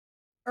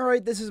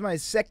Alright, this is my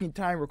second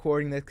time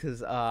recording this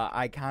because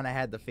I kind of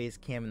had the face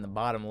cam in the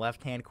bottom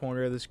left-hand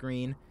corner of the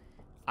screen.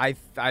 I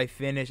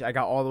finished, I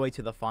got all the way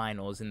to the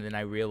finals, and then I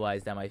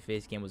realized that my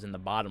face cam was in the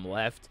bottom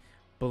left,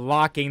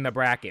 blocking the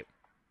bracket.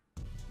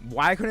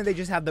 Why couldn't they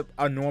just have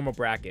a normal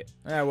bracket?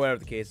 Whatever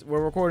the case.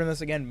 We're recording this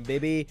again,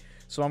 baby,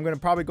 so I'm going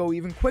to probably go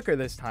even quicker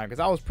this time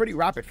because I was pretty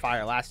rapid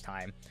fire last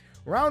time.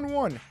 Round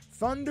 1,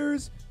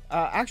 Thunders.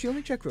 Actually, let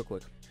me check real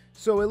quick.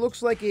 So it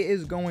looks like it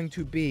is going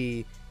to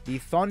be the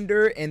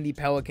Thunder and the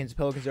Pelicans.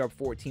 Pelicans are up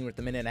 14 with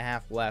a minute and a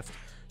half left.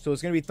 So it's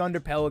going to be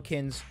Thunder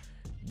Pelicans.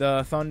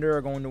 The Thunder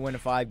are going to win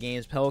 5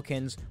 games.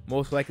 Pelicans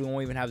most likely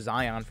won't even have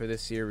Zion for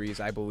this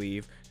series, I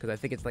believe, because I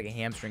think it's like a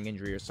hamstring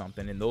injury or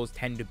something. And those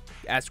tend to,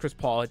 as Chris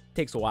Paul, it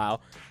takes a while.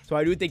 So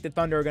I do think the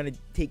Thunder are going to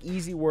take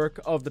easy work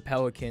of the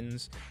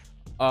Pelicans.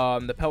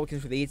 The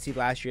Pelicans for the 8th seed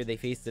last year, they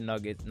faced the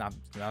Nuggets.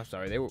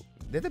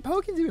 Did the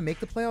Pelicans even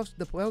make the playoffs?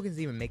 The Pelicans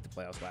didn't even make the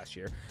playoffs last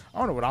year. I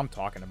don't know what I'm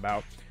talking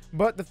about.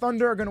 But the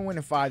Thunder are going to win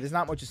in 5. There's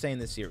not much to say in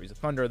this series. The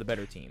Thunder are the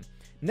better team.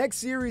 Next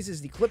series is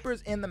the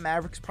Clippers and the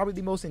Mavericks. Probably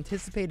the most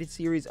anticipated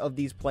series of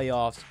these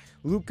playoffs.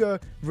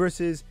 Luka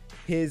versus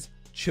his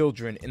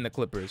children in the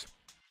Clippers.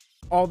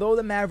 Although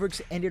the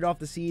Mavericks ended off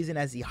the season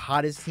as the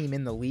hottest team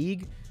in the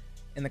league,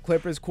 and the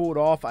Clippers cooled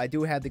off, I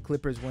do have the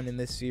Clippers winning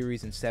this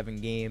series in 7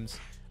 games.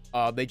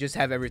 They just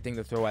have everything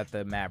to throw at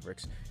the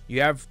Mavericks.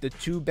 You have the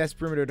 2 best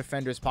perimeter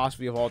defenders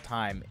possibly of all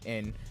time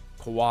in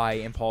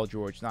Kawhi and Paul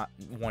George, not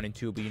 1 and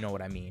 2, but you know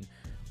what I mean,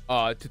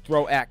 to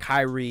throw at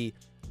Kyrie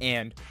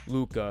and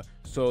Luka.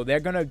 So they're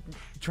going to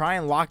try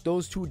and lock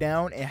those 2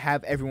 down and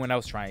have everyone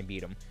else try and beat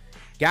them.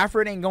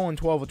 Gafford ain't going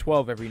 12 of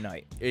 12 every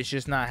night. It's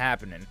just not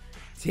happening.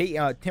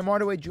 Tim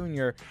Hardaway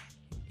Jr.,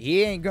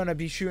 he ain't going to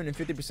be shooting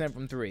 50%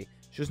 from 3.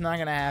 It's just not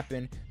going to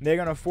happen. They're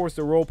going to force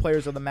the role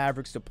players of the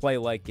Mavericks to play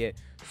like it.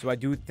 So I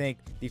do think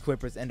the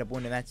Clippers end up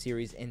winning that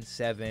series in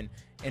 7.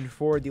 And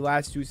for the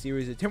last 2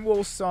 series, the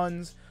Timberwolves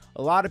Suns,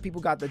 a lot of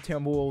people got the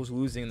Timberwolves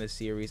losing this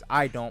series.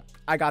 I don't.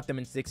 I got them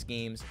in 6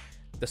 games.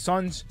 The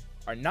Suns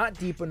are not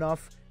deep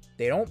enough.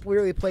 They don't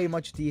really play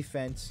much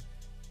defense.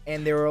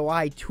 And they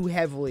rely too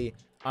heavily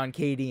on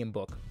KD and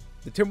Book.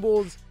 The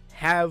Timberwolves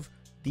have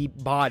the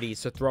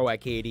bodies to throw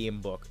at KD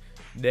and Book.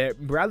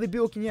 Bradley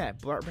Beal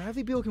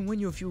can win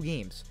you a few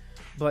games.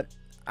 But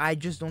I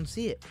just don't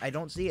see it. I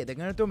don't see it. They're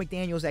going to throw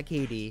McDaniels at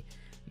KD.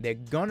 They're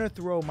going to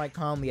throw Mike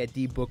Conley at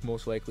D Book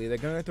most likely. They're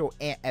going to throw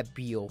Ant at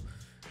Beal.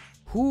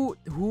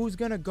 Who's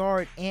going to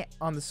guard Ant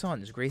on the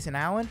Suns? Grayson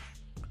Allen?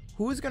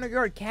 Who's going to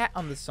guard Cat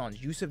on the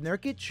Suns? Yusuf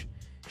Nurkic?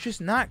 It's just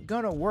not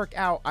going to work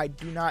out. I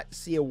do not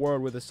see a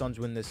world where the Suns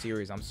win this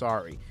series. I'm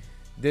sorry.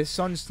 This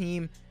Suns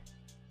team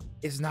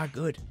is not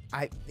good.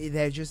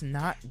 They're just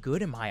not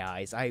good in my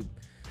eyes.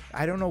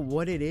 I don't know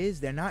what it is.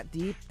 They're not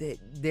deep.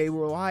 They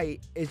rely.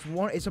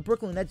 It's a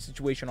Brooklyn Nets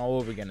situation all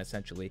over again,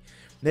 essentially.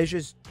 There's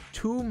just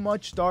too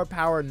much star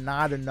power,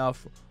 not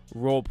enough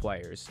role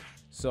players.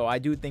 So I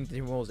do think the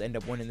Timberwolves end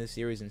up winning this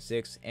series in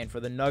 6. And for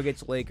the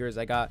Nuggets, Lakers,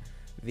 I got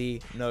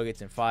the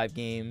Nuggets in 5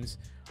 games.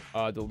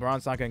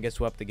 LeBron's not going to get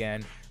swept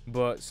again.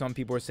 But some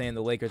people are saying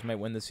the Lakers might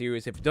win the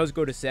series. If it does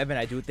go to 7,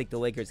 I do think the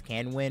Lakers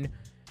can win.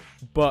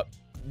 But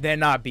they're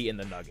not beating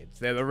the Nuggets.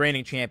 They're the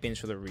reigning champions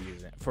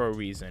for a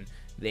reason.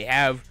 They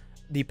have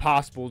the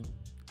possible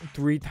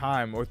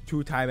 3-time or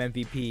 2-time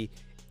MVP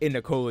in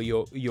Nikola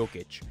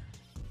Jokic.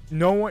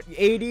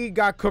 AD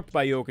got cooked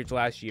by Jokic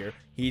last year.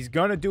 He's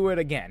going to do it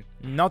again.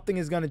 Nothing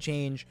is going to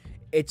change.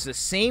 It's the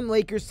same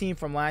Lakers team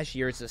from last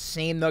year. It's the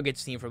same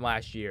Nuggets team from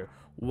last year.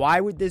 Why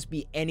would this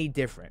be any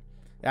different?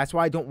 That's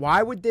why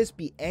why would this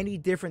be any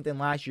different than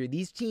last year?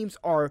 These teams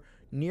are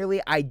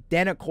nearly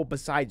identical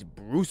besides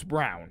Bruce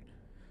Brown.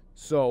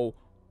 So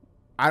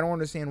I don't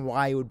understand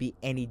why it would be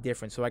any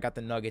different. So I got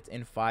the Nuggets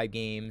in 5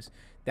 games.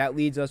 That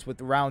leads us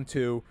with round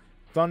 2.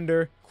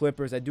 Thunder,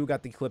 Clippers. I do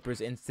got the Clippers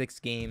in 6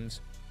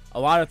 games. A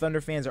lot of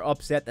Thunder fans are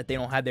upset that they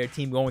don't have their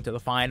team going to the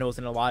finals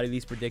in a lot of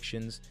these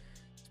predictions.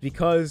 It's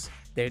because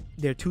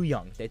they're too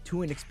young. They're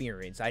too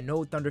inexperienced. I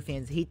know Thunder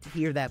fans hate to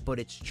hear that, but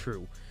it's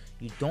true.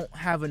 You don't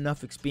have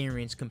enough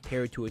experience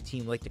compared to a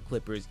team like the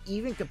Clippers.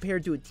 Even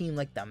compared to a team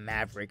like the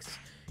Mavericks,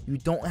 you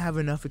don't have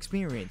enough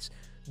experience.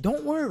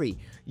 Don't worry.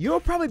 You'll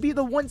probably be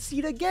the 1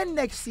 seed again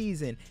next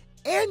season.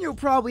 And you'll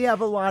probably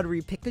have a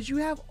lottery pick because you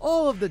have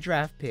all of the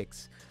draft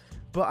picks.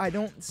 But I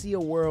don't see a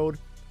world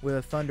where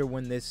the Thunder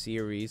win this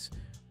series.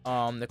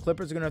 The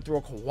Clippers are going to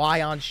throw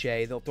Kawhi on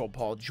Shea. They'll throw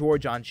Paul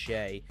George on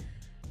Shea.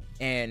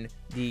 And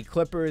the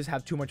Clippers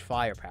have too much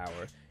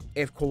firepower.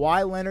 If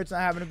Kawhi Leonard's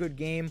not having a good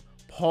game,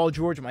 Paul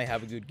George might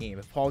have a good game.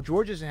 If Paul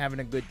George isn't having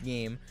a good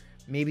game,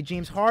 maybe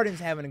James Harden's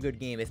having a good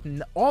game. If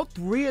all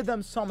 3 of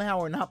them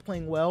somehow are not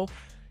playing well,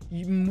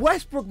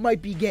 Westbrook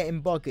might be getting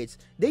buckets.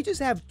 They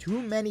just have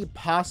too many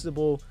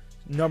possible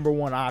number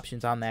 1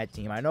 options on that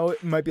team. I know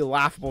it might be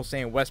laughable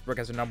saying Westbrook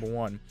as a number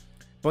 1,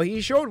 but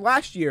he showed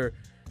last year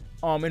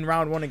in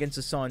round 1 against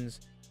the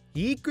Suns,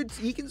 he can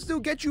still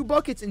get you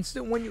buckets. And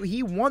still, when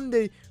he won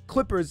the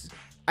Clippers,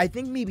 I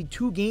think maybe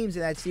 2 games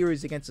in that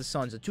series against the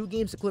Suns. The 2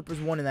 games the Clippers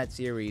won in that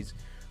series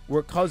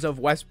were because of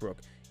Westbrook.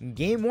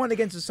 Game 1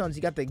 against the Suns,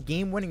 he got the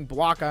game-winning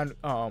block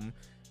on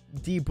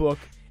D-Book.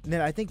 And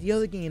then I think the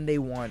other game they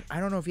won, I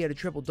don't know if he had a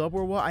triple-double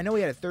or what. I know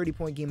he had a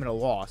 30-point game and a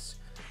loss.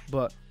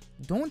 But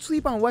don't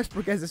sleep on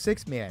Westbrook as a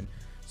sixth man.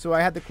 So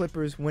I had the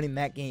Clippers winning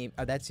that game,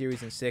 that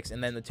series in 6.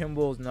 And then the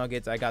Timberwolves,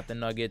 Nuggets, I got the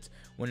Nuggets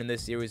winning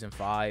this series in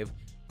 5.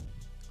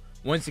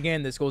 Once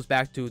again, this goes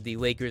back to the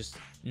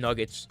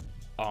Lakers-Nuggets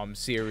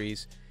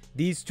series.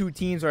 These two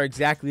teams are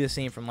exactly the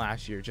same from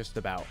last year, just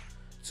about.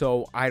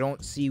 So I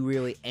don't see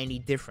really any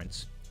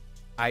difference.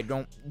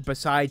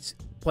 Besides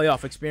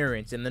playoff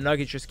experience, and the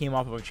Nuggets just came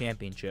off of a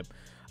championship.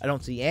 I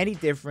don't see any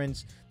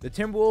difference. The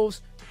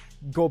Timberwolves,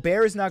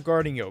 Gobert is not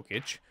guarding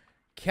Jokic.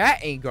 Cat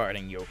ain't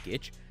guarding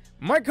Jokic.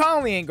 Mike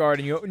Conley ain't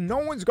guarding Jokic. No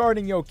one's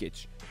guarding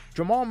Jokic.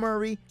 Jamal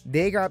Murray,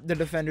 they got the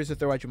defenders to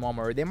throw at Jamal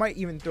Murray. They might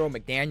even throw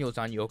McDaniels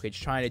on Jokic,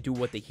 trying to do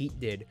what the Heat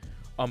did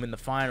in the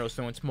finals,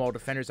 throwing small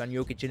defenders on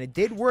Jokic. And it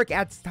did work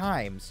at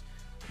times,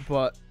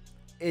 but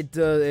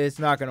it's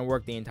not going to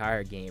work the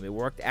entire game. It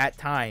worked at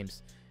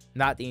times,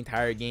 not the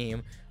entire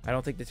game. I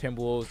don't think the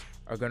Timberwolves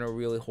are going to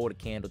really hold a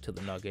candle to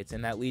the Nuggets.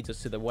 And that leads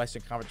us to the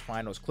Western Conference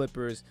Finals.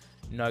 Clippers,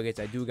 Nuggets.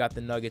 I do got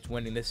the Nuggets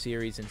winning this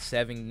series in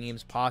 7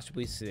 games,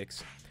 possibly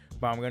 6.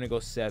 But I'm going to go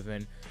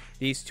 7.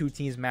 These two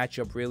teams match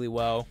up really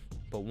well.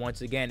 But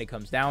once again, it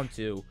comes down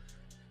to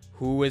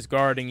who is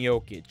guarding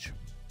Jokic.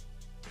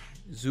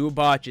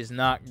 Zubac is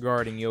not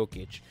guarding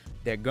Jokic.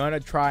 They're going to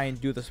try and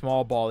do the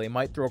small ball. They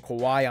might throw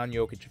Kawhi on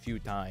Jokic a few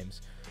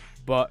times.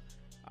 But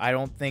I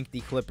don't think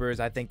the Clippers,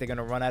 I think they're going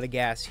to run out of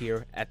gas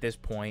here at this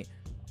point.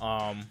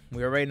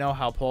 We already know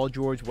how Paul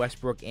George,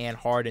 Westbrook, and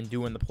Harden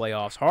do in the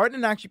playoffs.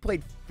 Harden actually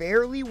played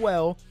fairly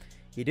well.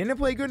 He didn't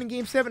play good in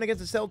Game 7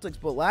 against the Celtics,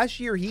 but last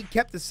year he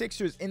kept the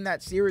Sixers in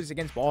that series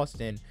against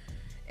Boston.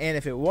 And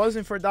if it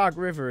wasn't for Doc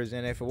Rivers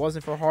and if it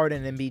wasn't for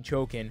Harden and Embiid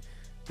choking,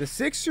 the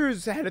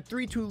Sixers had a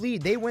 3-2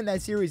 lead. They win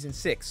that series in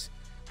 6,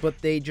 but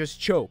they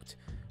just choked.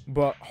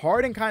 But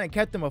Harden kind of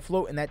kept them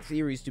afloat in that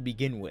series to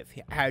begin with,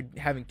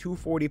 having 2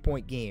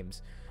 40-point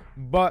games.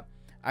 But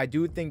I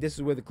do think this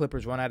is where the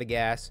Clippers run out of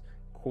gas.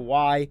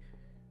 Kawhi,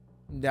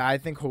 I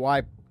think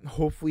Kawhi,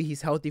 hopefully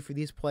he's healthy for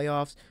these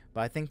playoffs,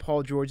 but I think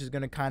Paul George is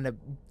going to kind of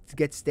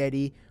get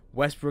steady.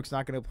 Westbrook's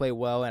not going to play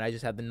well, and I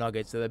just have the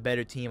Nuggets. They're the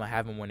better team. I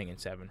have them winning in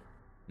 7. And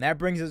that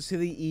brings us to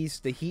the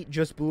East. The Heat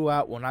just blew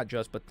out, well, not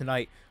just, but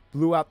tonight,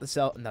 blew out the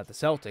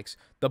Celtics.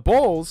 The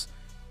Bulls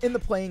in the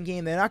playing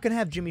game. They're not going to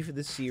have Jimmy for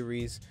this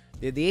series.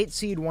 They're the 8th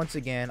seed once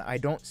again.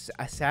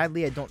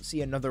 Sadly, I don't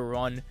see another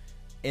run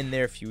in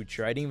their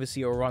future. I didn't even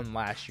see a run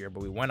last year,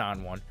 but we went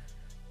on one.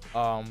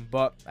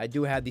 But I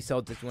do have the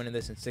Celtics winning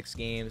this in 6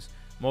 games.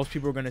 Most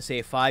people are going to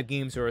say 5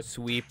 games or a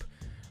sweep.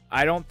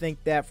 I don't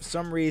think that. For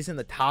some reason,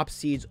 the top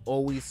seeds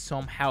always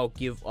somehow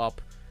give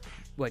up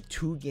like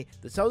 2 games.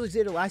 The Celtics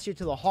did it last year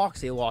to the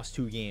Hawks. They lost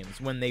 2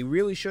 games when they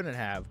really shouldn't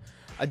have.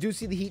 I do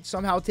see the Heat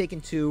somehow taking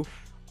 2.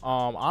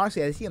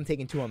 Honestly, I see them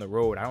taking 2 on the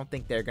road. I don't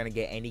think they're going to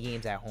get any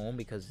games at home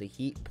because the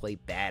Heat play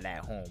bad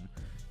at home.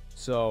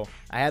 So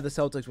I have the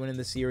Celtics winning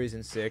the series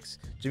in 6.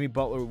 Jimmy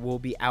Butler will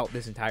be out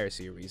this entire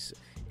series.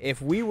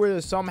 If we were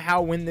to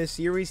somehow win this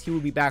series, he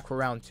would be back for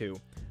round 2.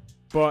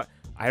 But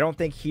I don't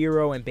think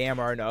Hero and Bam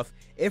are enough.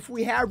 If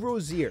we have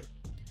Rozier,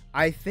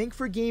 I think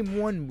for game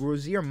 1,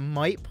 Rozier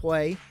might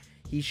play.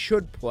 He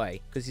should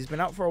play because he's been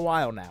out for a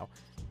while now.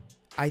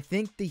 I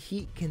think the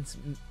Heat can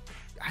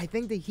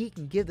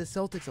give the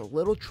Celtics a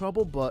little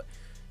trouble, but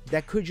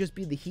that could just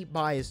be the Heat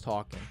bias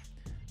talking.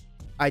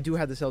 I do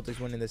have the Celtics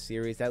winning this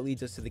series. That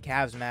leads us to the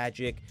Cavs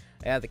Magic.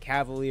 I have the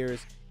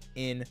Cavaliers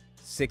in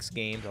 6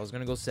 games. I was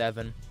going to go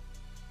 7.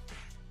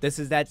 This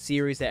is that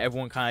series that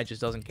everyone kind of just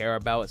doesn't care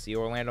about. It's the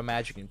Orlando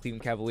Magic and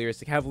Cleveland Cavaliers.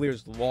 The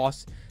Cavaliers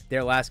lost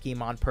their last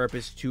game on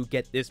purpose to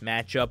get this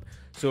matchup.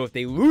 So if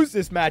they lose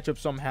this matchup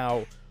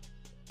somehow,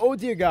 oh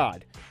dear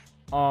God.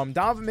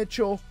 Donovan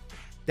Mitchell,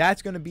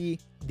 that's going to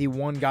be the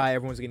one guy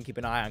everyone's going to keep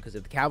an eye on, because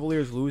if the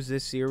Cavaliers lose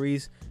this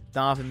series,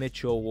 Donovan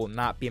Mitchell will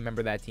not be a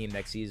member of that team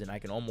next season. I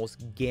can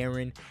almost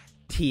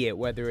guarantee it.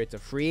 Whether it's a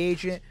free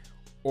agent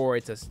or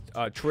it's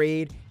a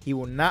trade, he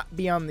will not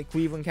be on the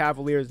Cleveland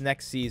Cavaliers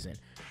next season.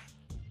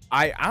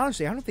 I don't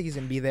think he's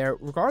going to be there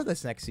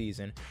regardless next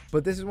season.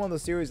 But this is one of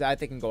those series that I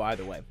think can go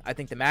either way. I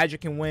think the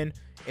Magic can win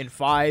in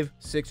 5,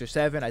 6, or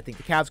 7. I think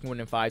the Cavs can win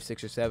in 5,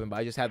 6, or 7. But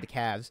I just have the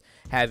Cavs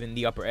having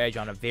the upper edge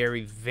on a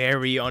very,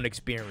 very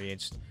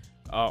unexperienced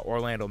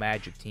Orlando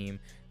Magic team.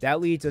 That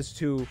leads us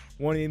to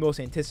one of the most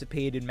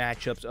anticipated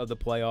matchups of the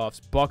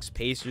playoffs. Bucks,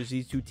 Pacers.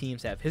 These two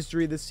teams have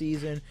history this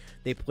season.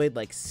 They played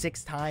like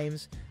 6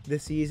 times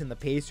this season. The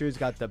Pacers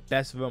got the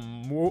best of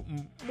them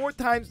more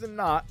times than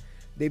not.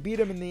 They beat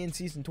them in the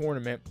in-season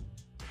tournament.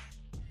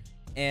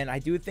 And I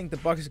do think the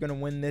Bucks is going to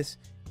win this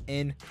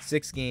in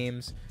 6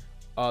 games.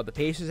 The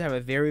Pacers have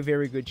a very,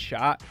 very good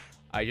shot.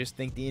 I just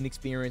think the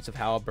inexperience of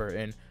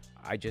Halliburton.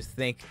 I just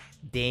think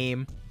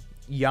Dame,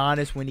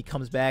 Giannis, when he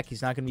comes back,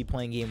 he's not going to be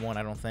playing game 1,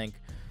 I don't think.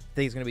 I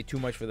think it's going to be too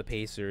much for the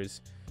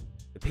Pacers.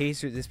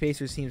 This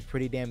Pacers seems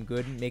pretty damn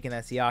good making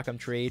that Siakam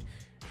trade.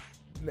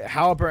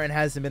 Halliburton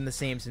hasn't been the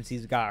same since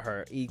he's got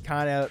hurt. He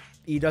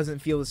doesn't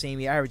feel the same.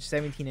 He averaged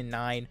 17 and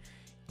 9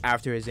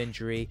 after his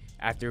injury,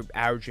 after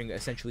averaging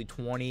essentially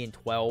 20 and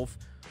 12.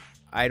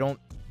 I don't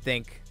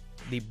think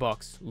the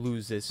Bucks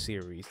lose this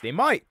series. They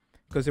might,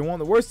 because they're one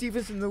of the worst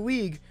defenses in the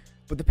league,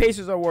 but the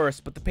Pacers are worse.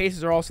 But the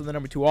Pacers are also the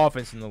number 2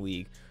 offense in the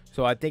league.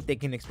 So I think they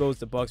can expose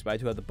the Bucks, but I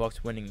do have the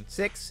Bucks winning in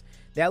 6.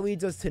 That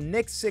leads us to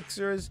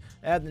Knicks-Sixers.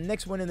 I have the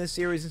Knicks winning this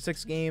series in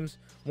 6 games.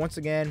 Once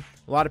again,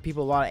 a lot of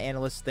people, a lot of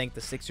analysts think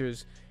the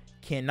Sixers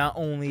can not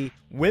only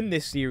win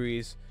this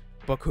series,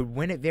 but could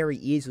win it very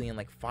easily in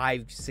like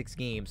 5-6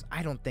 games.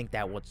 I don't think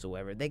that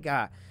whatsoever. They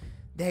got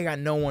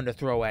no one to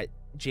throw at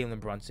Jalen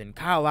Brunson.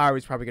 Kyle Lowry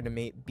is probably going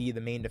to be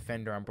the main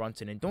defender on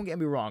Brunson. And don't get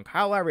me wrong,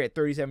 Kyle Lowry at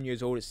 37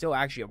 years old is still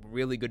actually a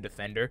really good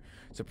defender.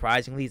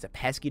 Surprisingly, he's a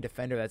pesky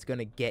defender that's going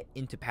to get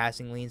into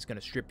passing lanes, going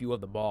to strip you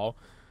of the ball.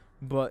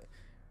 But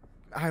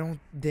I don't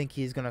think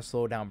he's going to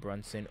slow down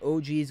Brunson.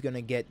 OG is going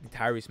to get the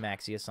Tyrese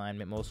Maxey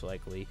assignment most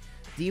likely.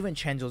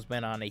 DiVincenzo's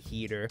been on a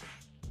heater.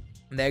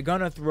 They're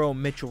going to throw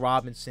Mitchell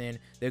Robinson.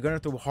 They're going to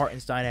throw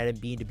Hartenstein at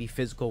Embiid to be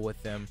physical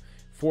with them,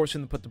 force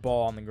him to put the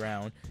ball on the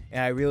ground.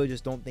 And I really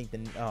just don't think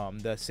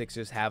the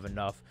Sixers have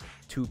enough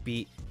to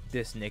beat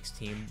this Knicks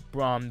team.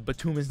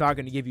 Batum is not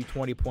going to give you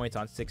 20 points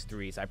on 6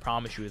 threes. I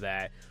promise you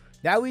that.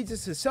 That leads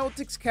us to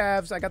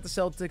Celtics-Cavs. I got the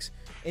Celtics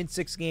in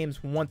 6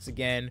 games once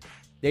again.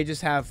 They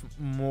just have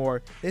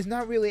more. There's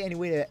not really any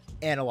way to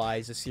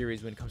analyze a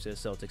series when it comes to the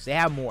Celtics. They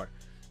have more.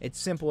 It's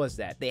simple as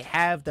that. They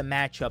have the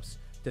matchups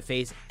to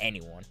face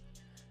anyone.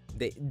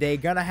 They're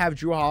going to have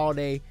Jrue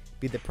Holiday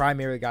be the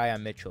primary guy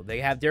on Mitchell.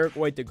 They have Derek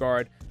White to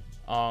guard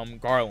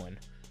Garland.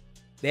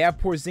 They have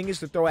Porzingis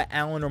to throw at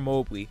Allen or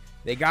Mobley.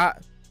 They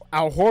got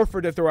Al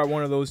Horford to throw at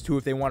one of those two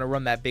if they want to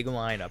run that big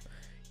lineup.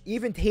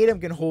 Even Tatum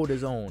can hold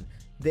his own.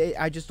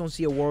 I just don't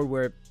see a world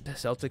where the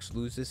Celtics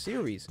lose this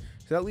series.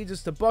 So that leads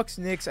us to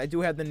Bucks-Knicks. I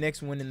do have the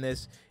Knicks winning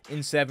this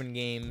in 7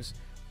 games.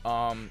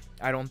 I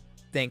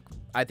think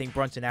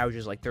Brunson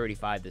averages like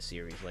 35 this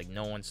series. Like,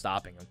 no one's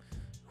stopping him.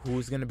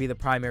 Who's going to be the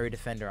primary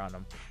defender on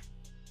him?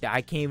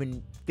 I can't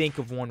even think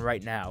of one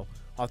right now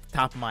off the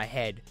top of my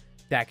head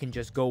that can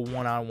just go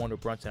one-on-one with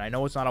Brunson. I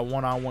know it's not a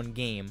one-on-one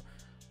game.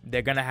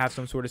 They're going to have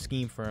some sort of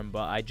scheme for him,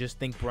 but I just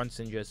think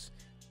Brunson just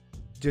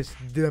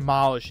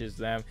demolishes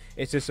them.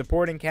 It's a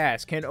supporting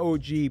cast. Can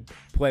OG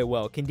play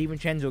well? Can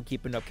DiVincenzo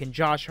keep it up? Can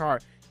Josh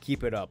Hart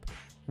keep it up?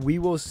 We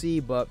will see,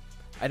 but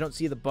I don't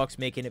see the Bucks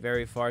making it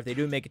very far. If they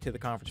do make it to the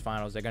conference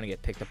finals, they're going to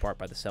get picked apart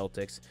by the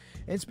Celtics.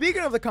 And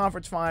speaking of the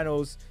conference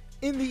finals,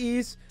 in the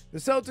East, the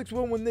Celtics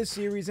will win this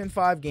series in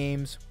 5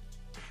 games.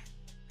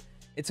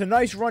 It's a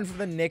nice run for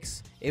the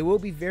Knicks. It will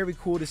be very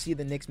cool to see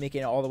the Knicks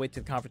making it all the way to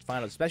the conference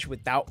finals, especially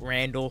without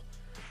Randall.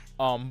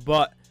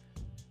 But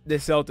the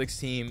Celtics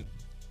team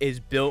is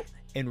built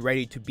and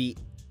ready to beat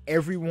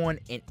everyone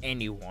and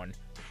anyone,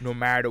 no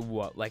matter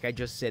what. Like I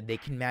just said, they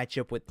can match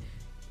up with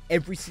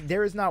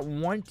there is not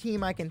one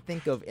team I can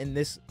think of in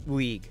this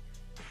league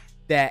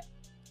that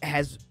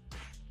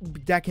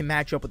can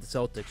match up with the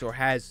Celtics or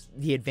has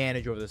the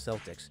advantage over the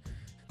Celtics.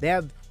 They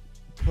have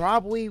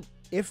probably,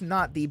 if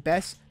not the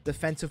best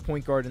defensive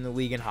point guard in the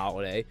league in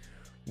Holiday,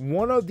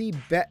 one of the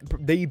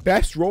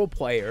best role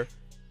player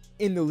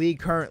in the league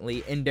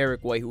currently in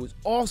Derek White, who is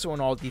also an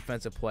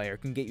all-defensive player,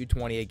 can get you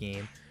 20 a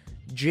game.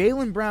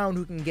 Jaylen Brown,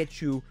 who can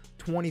get you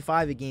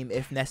 25 a game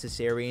if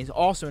necessary, and is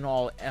also an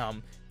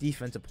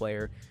all-defensive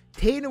player.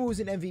 Tatum, who's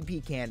an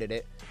MVP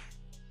candidate.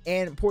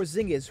 And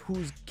Porzingis,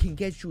 who can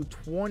get you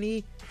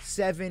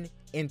 27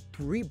 and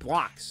 3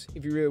 blocks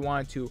if you really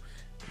wanted to,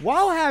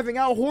 while having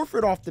Al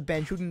Horford off the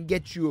bench, who can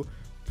get you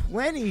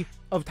plenty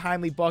of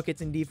timely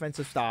buckets and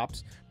defensive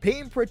stops.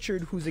 Peyton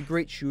Pritchard, who's a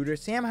great shooter.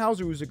 Sam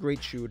Hauser, who's a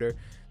great shooter.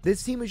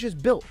 This team is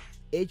just built.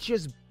 It's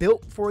just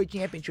built for a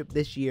championship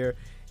this year,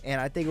 and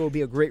I think it will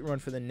be a great run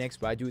for the Knicks,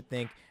 but I do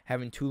think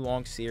having 2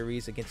 long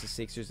series against the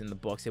Sixers and the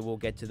Bucks, it will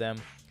get to them,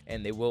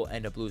 and they will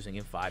end up losing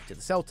in 5 to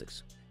the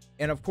Celtics.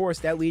 And, of course,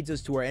 that leads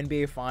us to our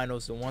NBA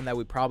Finals, the one that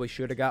we probably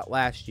should have got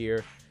last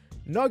year.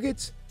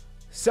 Nuggets,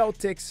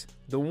 Celtics,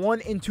 the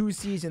 1 and 2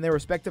 seeds in their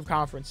respective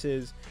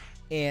conferences.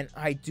 And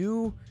I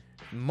do,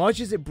 much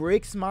as it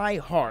breaks my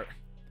heart,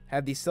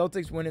 have the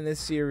Celtics winning this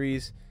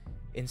series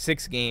in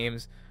 6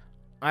 games.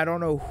 I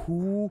don't know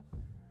who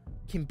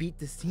can beat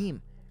this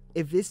team.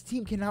 If this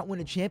team cannot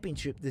win a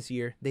championship this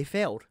year, they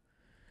failed.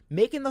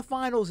 Making the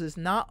finals is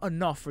not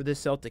enough for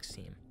this Celtics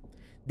team.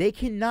 They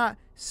cannot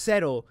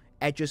settle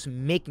at just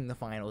making the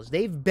finals.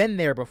 They've been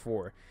there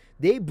before.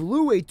 They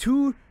blew a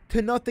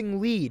 2-0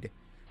 lead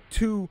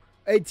to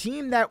a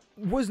team that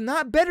was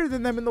not better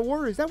than them in the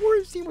Warriors. That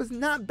Warriors team was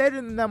not better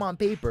than them on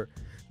paper.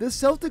 The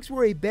Celtics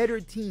were a better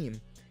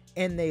team,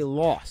 and they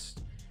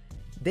lost.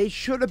 They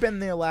should have been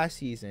there last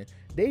season.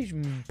 They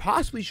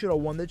possibly should have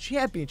won the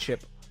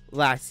championship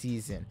last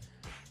season,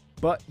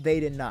 but they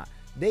did not.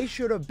 They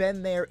should have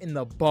been there in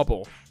the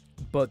bubble,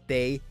 but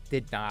they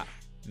did not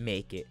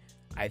make it.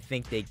 I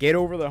think they get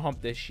over the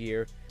hump this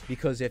year,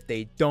 because if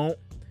they don't,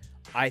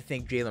 I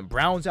think Jaylen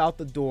Brown's out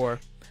the door.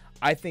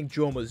 I think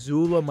Joe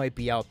Mazzulla might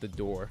be out the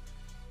door.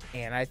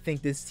 And I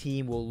think this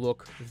team will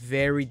look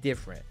very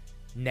different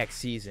next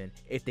season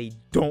if they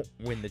don't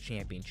win the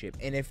championship.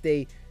 And if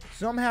they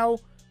somehow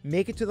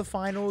make it to the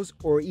finals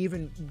or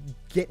even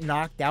get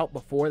knocked out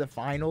before the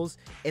finals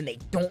and they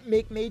don't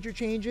make major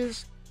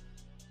changes,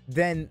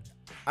 then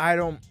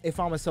if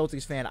I'm a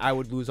Celtics fan, I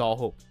would lose all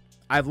hope.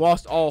 I've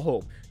lost all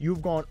hope.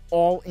 You've gone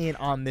all in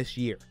on this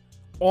year.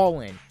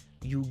 All in.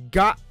 You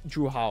got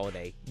Drew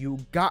Holiday. You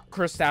got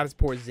Kristaps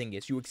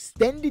Porzingis. You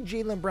extended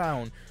Jaylen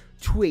Brown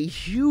to a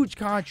huge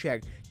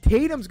contract.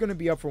 Tatum's going to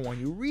be up for one.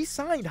 You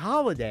re-signed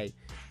Holiday.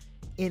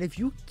 And if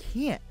you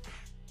can't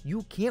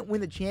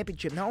win the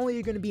championship, not only are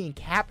you going to be in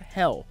cap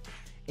hell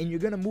and you're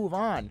going to move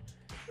on,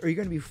 or you're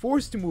going to be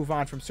forced to move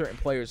on from certain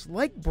players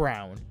like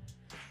Brown,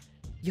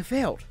 you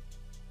failed.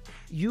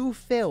 You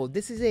failed.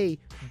 This is a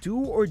do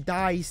or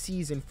die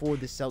season for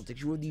the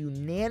Celtics. You are the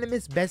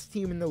unanimous best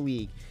team in the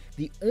league.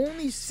 The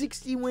only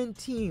 60-win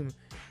team.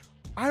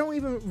 I don't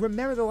even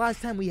remember the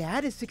last time we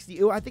had a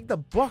 60. I think the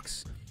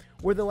Bucks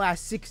were the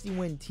last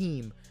 60-win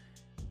team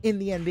in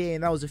the NBA,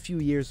 and that was a few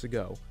years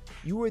ago.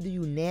 You are the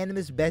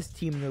unanimous best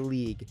team in the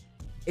league.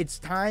 It's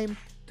time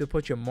to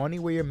put your money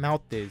where your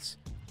mouth is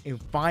and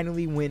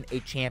finally win a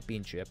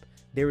championship.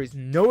 There is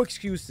no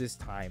excuse this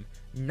time.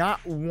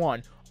 Not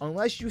one.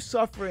 Unless you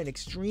suffer an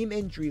extreme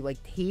injury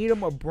like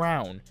Tatum or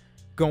Brown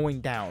going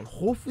down.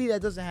 Hopefully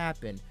that doesn't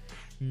happen.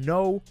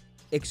 No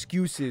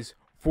excuses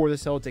for the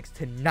Celtics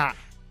to not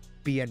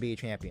be NBA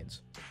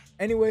champions.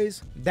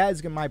 Anyways, that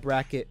is my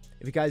bracket.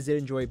 If you guys did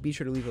enjoy it, be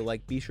sure to leave a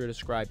like. Be sure to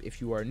subscribe if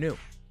you are new.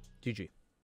 GG.